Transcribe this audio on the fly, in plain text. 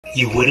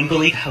You wouldn't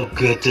believe how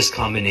good this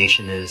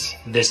combination is.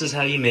 This is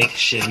how you make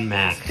Shin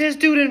Mac. This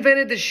dude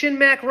invented the Shin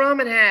Mac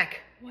ramen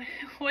hack.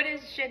 What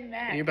is Shin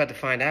Mac? You're about to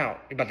find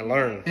out. You're about to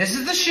learn. This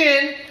is the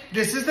Shin,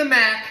 this is the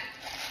Mac,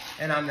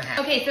 and I'm the hack.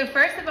 Okay, so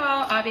first of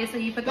all,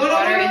 obviously you put the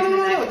water into the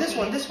mac. This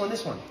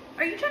one.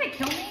 Are you trying to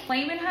kill me?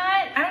 Flamin'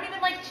 Hot? I don't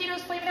even like Cheetos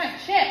Flamin' Hot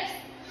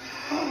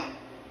chips.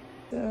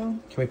 So,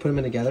 Can we put them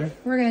in together?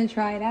 we're gonna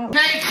try it out.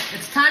 Okay,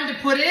 it's time to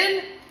put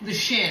in the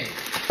Shin.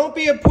 Don't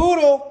be a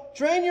poodle.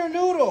 Drain your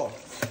noodle.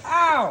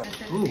 Ow.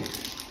 Ooh.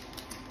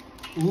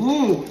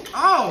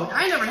 Oh,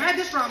 I never had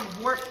this ramen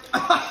before.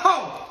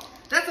 Oh,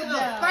 that's a little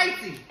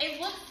spicy. It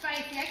looks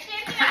spicy. I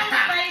can't think it's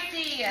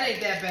spicy. It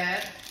ain't that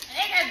bad. It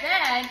ain't that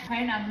bad.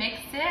 Alright, now mix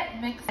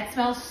it. It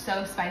smells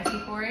so spicy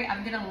for you.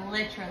 I'm gonna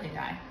literally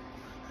die.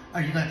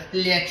 Are you gonna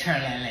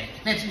literally?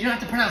 You don't have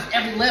to pronounce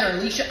every letter,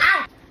 Alicia.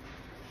 Ow!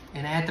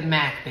 And add the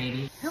Mac,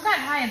 baby. Who got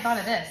high and thought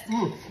of this?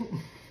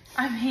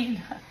 I mean,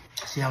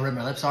 See how red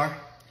my lips are?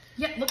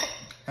 yeah, look.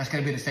 That's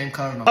gonna be the same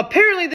color. Apparently.